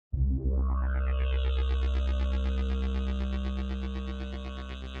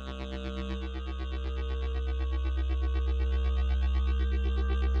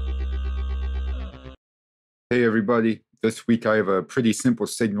Hey everybody, this week I have a pretty simple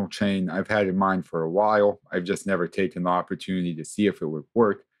signal chain I've had in mind for a while. I've just never taken the opportunity to see if it would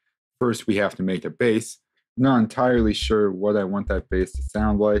work. First, we have to make a bass. I'm not entirely sure what I want that bass to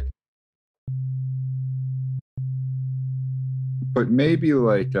sound like, but maybe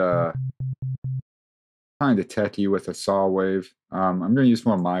like kind of techie with a saw wave. I'm going to use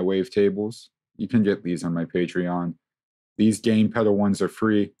one of my wavetables. You can get these on my Patreon. These gain pedal ones are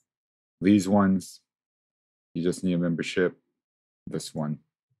free. These ones, you just need a membership. This one.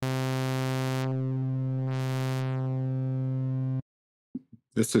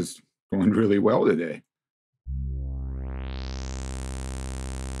 This is going really well today.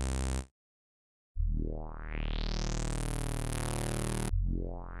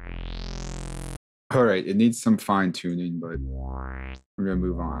 All right, it needs some fine tuning, but we're gonna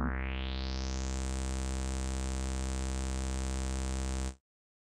move on.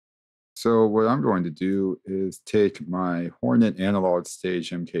 So what I'm going to do is take my Hornet Analog Stage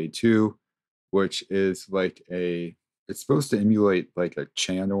MK2, which is like it's supposed to emulate like a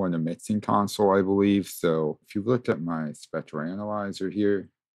channel in a mixing console, I believe. So if you look at my spectral analyzer here,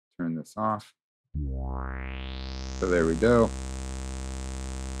 turn this off. So there we go.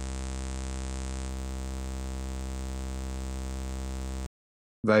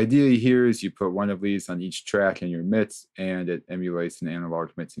 The idea here is you put one of these on each track in your mix, and it emulates an analog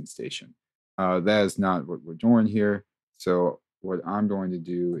mixing station. That is not what we're doing here. So what I'm going to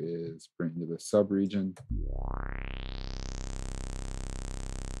do is bring to the sub-region,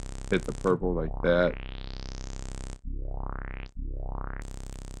 hit the purple like that.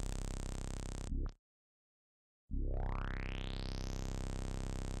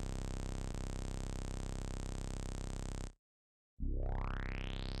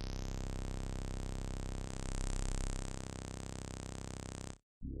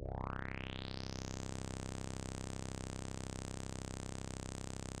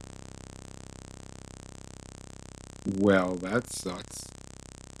 Well, that sucks.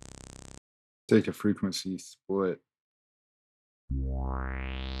 Take a frequency split.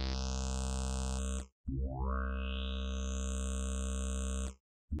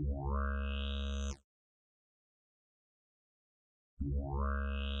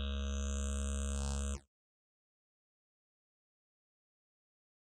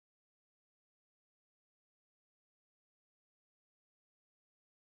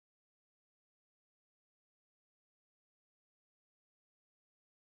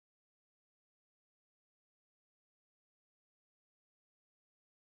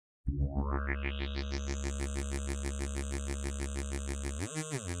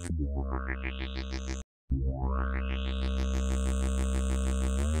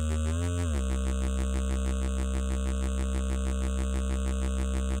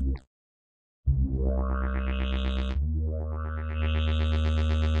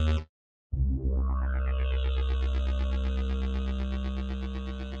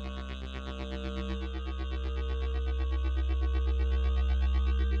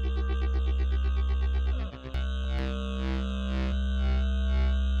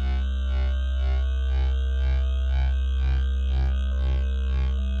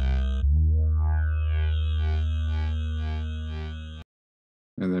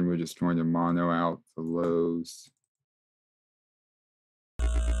 And then we're just going to mono out the lows.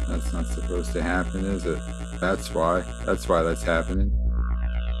 That's not supposed to happen, is it? That's why that's happening.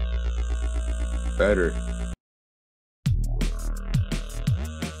 Better.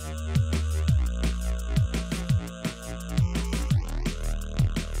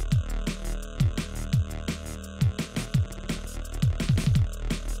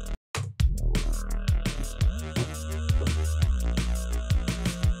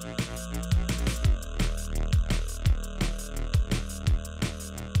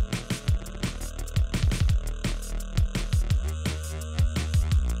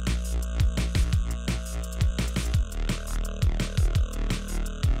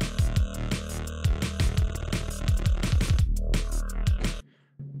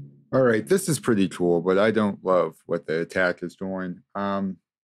 All right, this is pretty cool, but I don't love what the attack is doing. So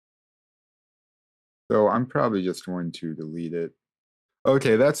I'm probably just going to delete it.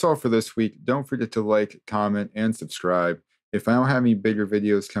 Okay, that's all for this week. Don't forget to like, comment, and subscribe. If I don't have any bigger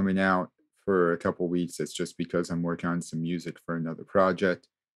videos coming out for a couple weeks, it's just because I'm working on some music for another project.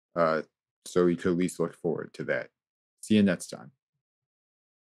 So you could at least look forward to that. See you next time.